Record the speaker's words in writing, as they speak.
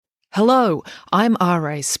Hello, I'm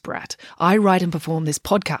R.A. Spratt. I write and perform this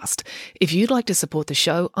podcast. If you'd like to support the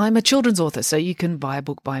show, I'm a children's author, so you can buy a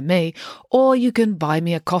book by me, or you can buy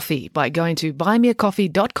me a coffee by going to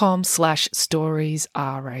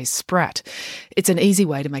buymeacoffee.com/storiesRASpratt. It's an easy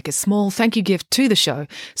way to make a small thank you gift to the show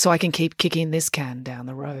so I can keep kicking this can down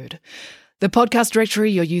the road. The podcast directory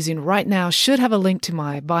you're using right now should have a link to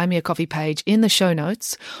my Buy Me a Coffee page in the show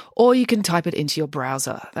notes, or you can type it into your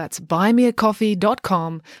browser. That's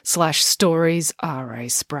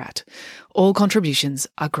buymeacoffee.com/storiesRASpratt. All contributions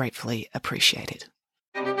are gratefully appreciated.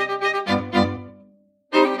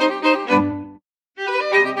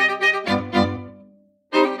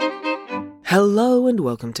 Hello and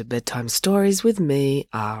welcome to Bedtime Stories with me,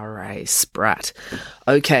 R.A. Spratt.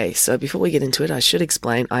 Okay, so before we get into it, I should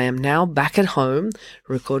explain I am now back at home,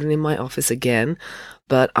 recording in my office again,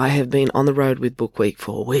 but I have been on the road with Book Week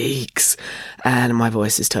for weeks, and my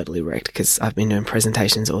voice is totally wrecked because I've been doing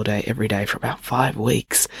presentations all day, every day for about 5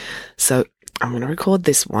 weeks. So I'm going to record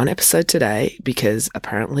this one episode today because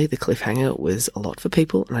apparently the cliffhanger was a lot for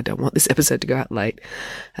people and I don't want this episode to go out late.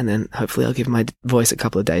 And then hopefully I'll give my voice a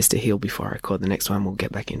couple of days to heal before I record the next one. We'll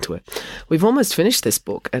get back into it. We've almost finished this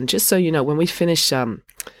book. And just so you know, when we finish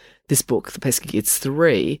this book, The Pesky Kids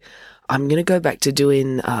 3, I'm going to go back to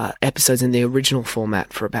doing episodes in the original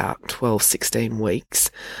format for about 12, 16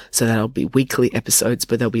 weeks. So that'll be weekly episodes,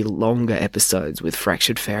 but there'll be longer episodes with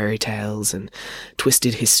fractured fairy tales and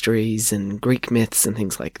twisted histories and Greek myths and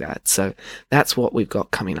things like that. So that's what we've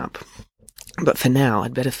got coming up. But for now,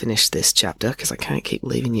 I'd better finish this chapter because I can't keep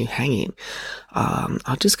leaving you hanging.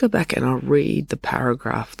 I'll just go back and I'll read the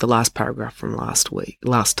last paragraph from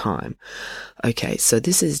last time. Okay, so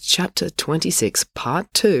this is chapter 26,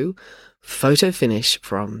 part 2, photo finish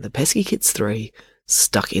from The Pesky Kids 3,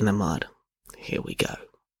 Stuck in the Mud. Here we go.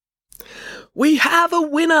 "We have a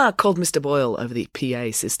winner!" called Mr. Boyle over the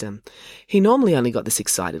PA system. He normally only got this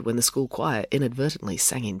excited when the school choir inadvertently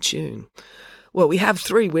sang in tune. "Well, we have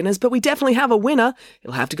 3 winners, but we definitely have a winner.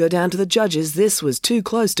 It'll have to go down to the judges. This was too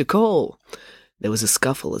close to call." There was a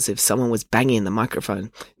scuffle as if someone was banging the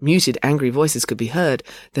microphone. Muted, angry voices could be heard.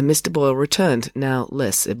 Then Mr. Boyle returned, now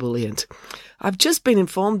less ebullient. "I've just been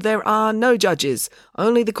informed there are no judges,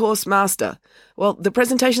 only the course master. Well, the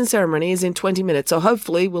presentation ceremony is in 20 minutes, so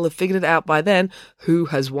hopefully we'll have figured it out by then who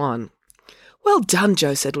has won." "Well done,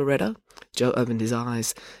 Joe," said Loretta. Joe opened his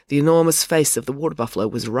eyes. The enormous face of the water buffalo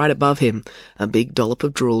was right above him. A big dollop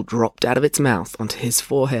of drool dropped out of its mouth onto his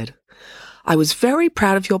forehead. "I was very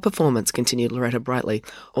proud of your performance," continued Loretta brightly.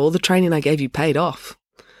 "All the training I gave you paid off."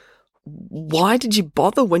 "Why did you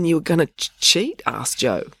bother when you were going to cheat?" asked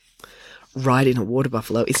Joe. "Riding a water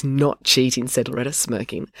buffalo is not cheating," said Loretta,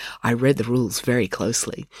 smirking. "I read the rules very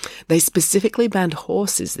closely. They specifically banned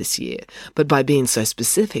horses this year, but by being so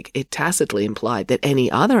specific, it tacitly implied that any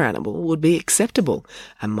other animal would be acceptable,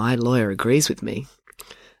 and my lawyer agrees with me."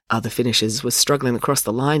 Other finishers were struggling across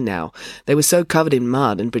the line now. They were so covered in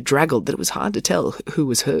mud and bedraggled that it was hard to tell who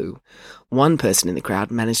was who. One person in the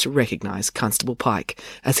crowd managed to recognise Constable Pike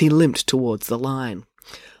as he limped towards the line.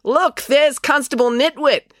 "Look, there's Constable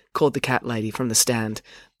Nitwit!" called the cat lady from the stand.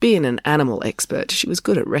 Being an animal expert, she was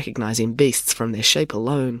good at recognising beasts from their shape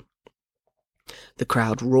alone. The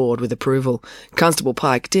crowd roared with approval. Constable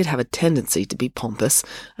Pike did have a tendency to be pompous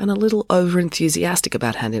and a little over-enthusiastic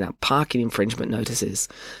about handing out parking infringement notices,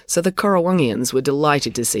 so the Currawongians were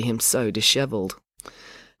delighted to see him so dishevelled.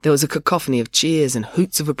 There was a cacophony of cheers and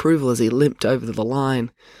hoots of approval as he limped over the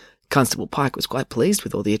line. Constable Pike was quite pleased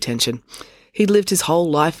with all the attention. He'd lived his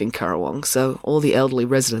whole life in Currawong, so all the elderly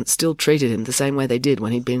residents still treated him the same way they did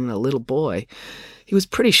when he'd been a little boy. He was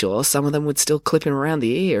pretty sure some of them would still clip him around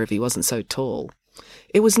the ear if he wasn't so tall.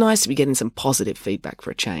 It was nice to be getting some positive feedback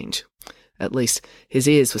for a change. At least, his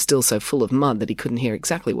ears were still so full of mud that he couldn't hear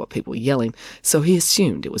exactly what people were yelling, so he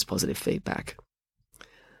assumed it was positive feedback.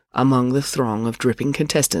 Among the throng of dripping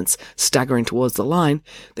contestants staggering towards the line,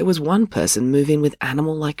 there was one person moving with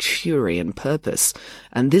animal-like fury and purpose,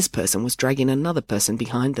 and this person was dragging another person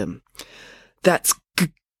behind them. "That's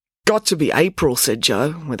got to be April," said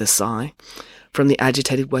Joe, with a sigh. From the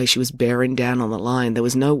agitated way she was bearing down on the line, there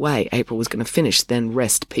was no way April was going to finish, then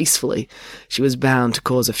rest peacefully. She was bound to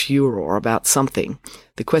cause a furore about something.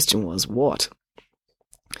 The question was, what?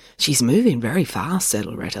 "She's moving very fast," said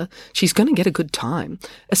Loretta. "She's going to get a good time,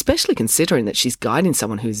 especially considering that she's guiding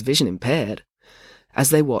someone who is vision impaired."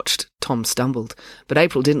 As they watched, Tom stumbled, but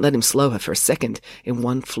April didn't let him slow her for a second. In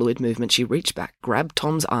one fluid movement, she reached back, grabbed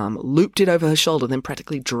Tom's arm, looped it over her shoulder, then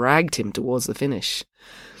practically dragged him towards the finish.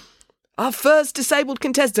 "Our first disabled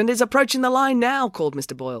contestant is approaching the line now," called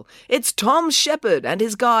Mr. Boyle. "It's Tom Shepherd and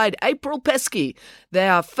his guide, April Pesky. They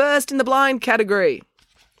are first in the blind category."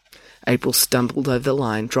 April stumbled over the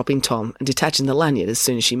line, dropping Tom and detaching the lanyard as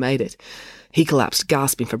soon as she made it. He collapsed,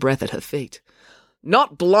 gasping for breath at her feet.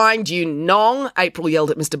 "Not blind, you nong!" April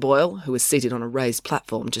yelled at Mr. Boyle, who was seated on a raised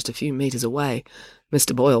platform just a few metres away.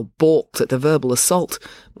 Mr. Boyle balked at the verbal assault.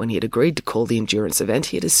 When he had agreed to call the endurance event,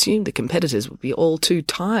 he had assumed the competitors would be all too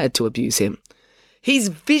tired to abuse him. "He's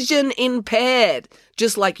vision impaired.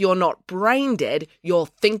 Just like you're not brain dead, you're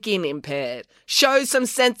thinking impaired. Show some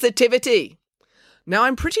sensitivity." "Now,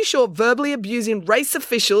 I'm pretty sure verbally abusing race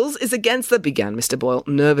officials is against the," began Mr. Boyle,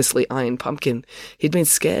 nervously eyeing Pumpkin. He'd been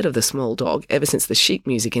scared of the small dog ever since the sheep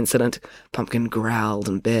music incident. Pumpkin growled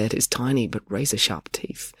and bared his tiny but razor-sharp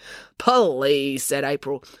teeth. "Please," said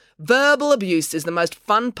April. "Verbal abuse is the most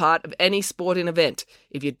fun part of any sporting event.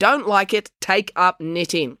 If you don't like it, take up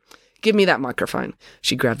knitting. Give me that microphone."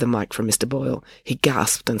 She grabbed the mic from Mr. Boyle. He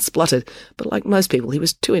gasped and spluttered, but like most people, he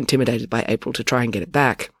was too intimidated by April to try and get it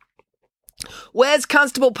back. "Where's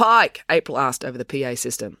Constable Pike?" April asked over the PA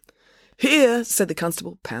system. "Here," said the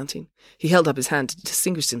constable, pouting. He held up his hand to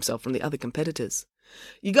distinguish himself from the other competitors.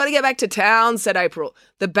 "You got to get back to town," said April.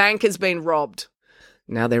 "The bank has been robbed."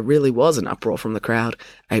 Now there really was an uproar from the crowd.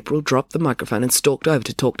 April dropped the microphone and stalked over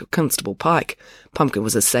to talk to Constable Pike. Pumpkin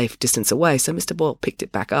was a safe distance away, so Mr. Boyle picked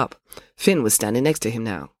it back up. Finn was standing next to him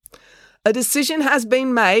now. "A decision has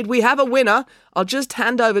been made. We have a winner. I'll just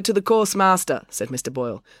hand over to the course master," said Mr.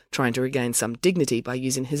 Boyle, trying to regain some dignity by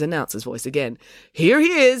using his announcer's voice again. "Here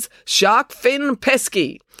he is, Shark Fin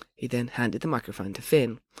Pesky." He then handed the microphone to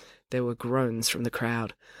Finn. There were groans from the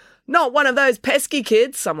crowd. "Not one of those pesky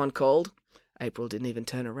kids," someone called. April didn't even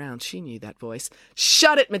turn around. She knew that voice.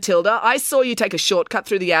 "Shut it, Matilda. I saw you take a shortcut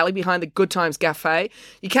through the alley behind the Good Times Cafe.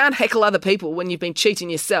 You can't heckle other people when you've been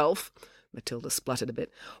cheating yourself." Matilda spluttered a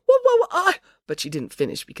bit. But she didn't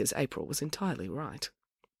finish because April was entirely right.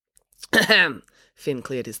 Ahem. Finn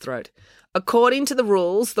cleared his throat. "According to the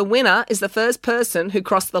rules, the winner is the first person who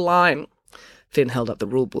crossed the line." Finn held up the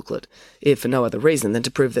rule booklet, if for no other reason than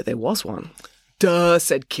to prove that there was one. "Duh,"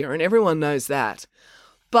 said Kieran. "Everyone knows that."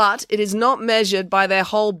 "But it is not measured by their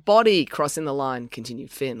whole body crossing the line,"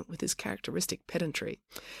 continued Finn with his characteristic pedantry.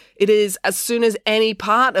 "It is as soon as any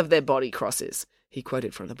part of their body crosses." He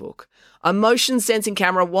quoted from the book. "A motion-sensing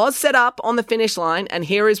camera was set up on the finish line, and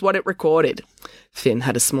here is what it recorded." Finn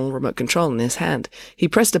had a small remote control in his hand. He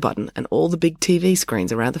pressed a button, and all the big TV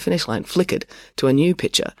screens around the finish line flickered to a new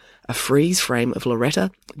picture, a freeze frame of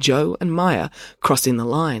Loretta, Joe, and Maya crossing the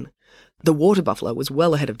line. The water buffalo was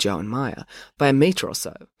well ahead of Joe and Maya, by a metre or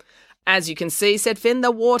so. "As you can see," said Finn,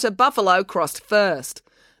 "the water buffalo crossed first."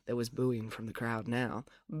 There was booing from the crowd now.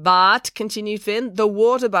 "But," continued Finn, "the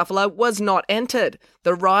water buffalo was not entered.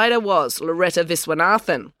 The rider was Loretta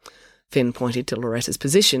Viswanathan." Finn pointed to Loretta's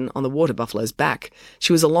position on the water buffalo's back.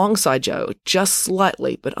 She was alongside Joe, just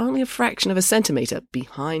slightly, but only a fraction of a centimetre,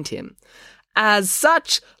 behind him. As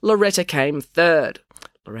such, Loretta came third.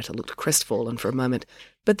 Loretta looked crestfallen for a moment,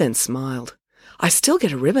 but then smiled. "I still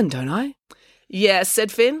get a ribbon, don't I?" "Yes,"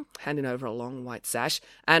 said Finn, handing over a long white sash,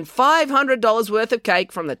 "and $500 worth of cake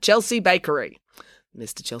from the Chelsea Bakery."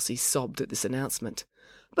 Mr. Chelsea sobbed at this announcement.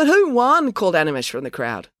 "But who won?" called Animesh from the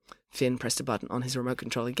crowd. Finn pressed a button on his remote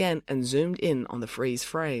control again and zoomed in on the freeze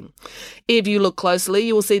frame. "If you look closely,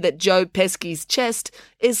 you will see that Joe Pesky's chest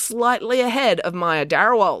is slightly ahead of Maya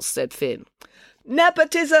Darawal's," said Finn.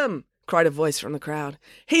 "Nepotism!" cried a voice from the crowd.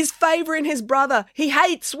 "He's favouring his brother. He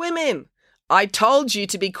hates women." "I told you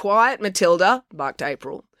to be quiet, Matilda," barked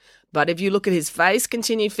April. "But if you look at his face,"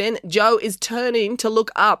 continued Finn, "Joe is turning to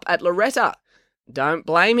look up at Loretta." "Don't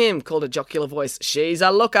blame him," called a jocular voice. "She's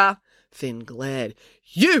a looker." Finn glared.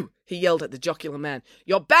 "You!" he yelled at the jocular man.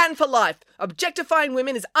 "You're banned for life. Objectifying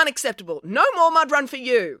women is unacceptable. No more mud run for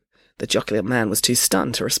you." The jocular man was too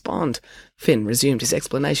stunned to respond. Finn resumed his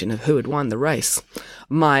explanation of who had won the race.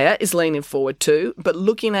 "Maya is leaning forward too, but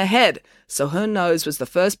looking ahead, so her nose was the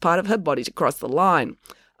first part of her body to cross the line,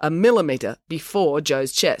 a millimetre before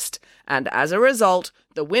Joe's chest, and as a result,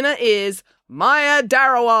 the winner is Maya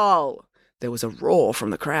Darawal." There was a roar from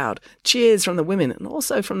the crowd, cheers from the women, and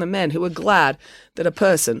also from the men who were glad that a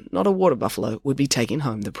person, not a water buffalo, would be taking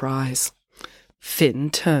home the prize. Finn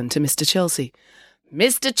turned to Mr. Chelsea.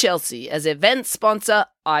 "Mr. Chelsea, as event sponsor,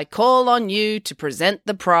 I call on you to present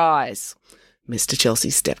the prize." Mr. Chelsea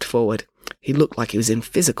stepped forward. He looked like he was in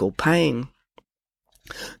physical pain.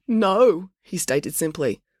 "No," he stated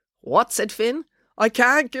simply. "What?" said Finn. "I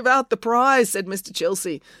can't give out the prize," said Mr.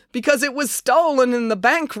 Chelsea, "because it was stolen in the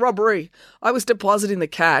bank robbery. I was depositing the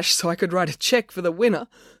cash so I could write a cheque for the winner.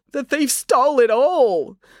 The thief stole it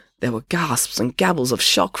all." There were gasps and gabbles of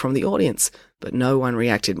shock from the audience, but no one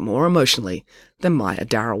reacted more emotionally than Maya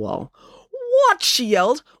Darawal. "What?" she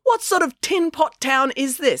yelled. "What sort of tin pot town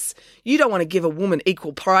is this? You don't want to give a woman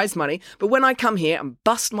equal prize money, but when I come here and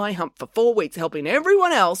bust my hump for 4 weeks helping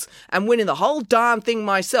everyone else and winning the whole darn thing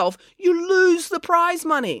myself, you lose the prize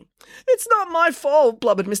money." "It's not my fault,"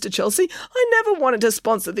 blubbered Mr. Chelsea. "I never wanted to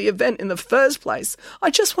sponsor the event in the first place. I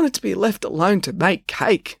just wanted to be left alone to make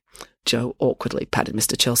cake." Joe awkwardly patted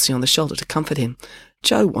Mr. Chelsea on the shoulder to comfort him.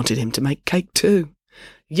 Joe wanted him to make cake too.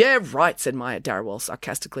 "Yeah, right," said Maya Darrowell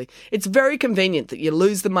sarcastically. "It's very convenient that you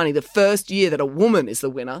lose the money the first year that a woman is the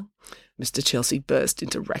winner." Mr. Chelsea burst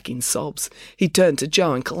into racking sobs. He turned to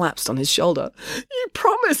Joe and collapsed on his shoulder. "You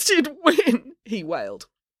promised you'd win," he wailed.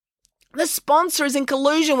 "The sponsor is in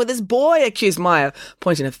collusion with this boy," accused Maya,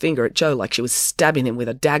 pointing a finger at Joe like she was stabbing him with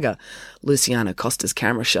a dagger. Luciano Costa's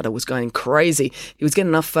camera shutter was going crazy. He was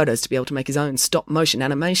getting enough photos to be able to make his own stop-motion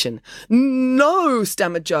animation. "No,"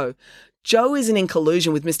 stammered Joe. "Joe isn't in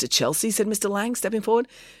collusion with Mr. Chelsea," said Mr. Lang, stepping forward.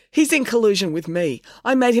 "He's in collusion with me.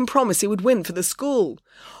 I made him promise he would win for the school."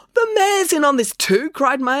 "The mayor's in on this too,"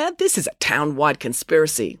 cried Maya. "This is a town-wide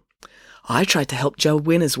conspiracy." "I tried to help Joe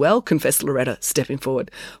win as well," confessed Loretta, stepping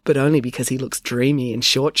forward, "but only because he looks dreamy in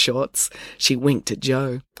short shorts." She winked at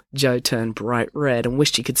Joe. Joe turned bright red and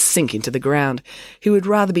wished he could sink into the ground. He would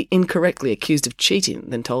rather be incorrectly accused of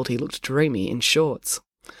cheating than told he looked dreamy in shorts.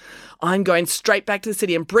 "I'm going straight back to the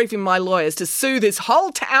city and briefing my lawyers to sue this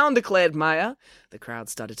whole town," declared Maya. The crowd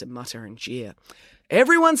started to mutter and jeer.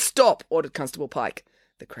 "Everyone stop," ordered Constable Pike.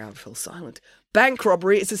 The crowd fell silent. "Bank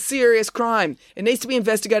robbery is a serious crime. It needs to be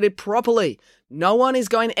investigated properly. No one is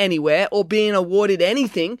going anywhere or being awarded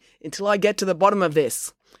anything until I get to the bottom of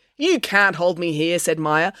this." "You can't hold me here," said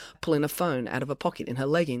Maya, pulling a phone out of a pocket in her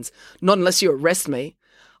leggings. "Not unless you arrest me."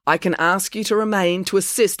 "I can ask you to remain to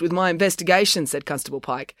assist with my investigation," said Constable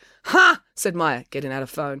Pike. "Ha!" said Maya, getting out a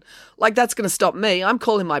phone. "Like that's going to stop me. I'm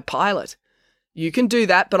calling my pilot." "You can do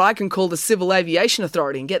that, but I can call the Civil Aviation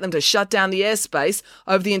Authority and get them to shut down the airspace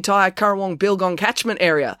over the entire Currawong-Bilgong catchment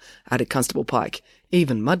area," added Constable Pike.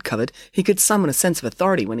 Even mud-covered, he could summon a sense of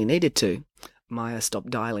authority when he needed to. Maya stopped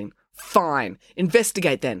dialing. "Fine.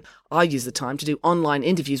 Investigate then. I'll use the time to do online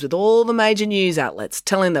interviews with all the major news outlets,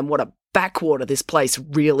 telling them what a backwater this place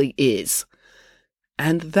really is."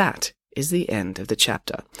 And that is the end of the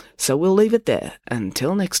chapter. So we'll leave it there.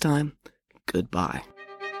 Until next time, goodbye.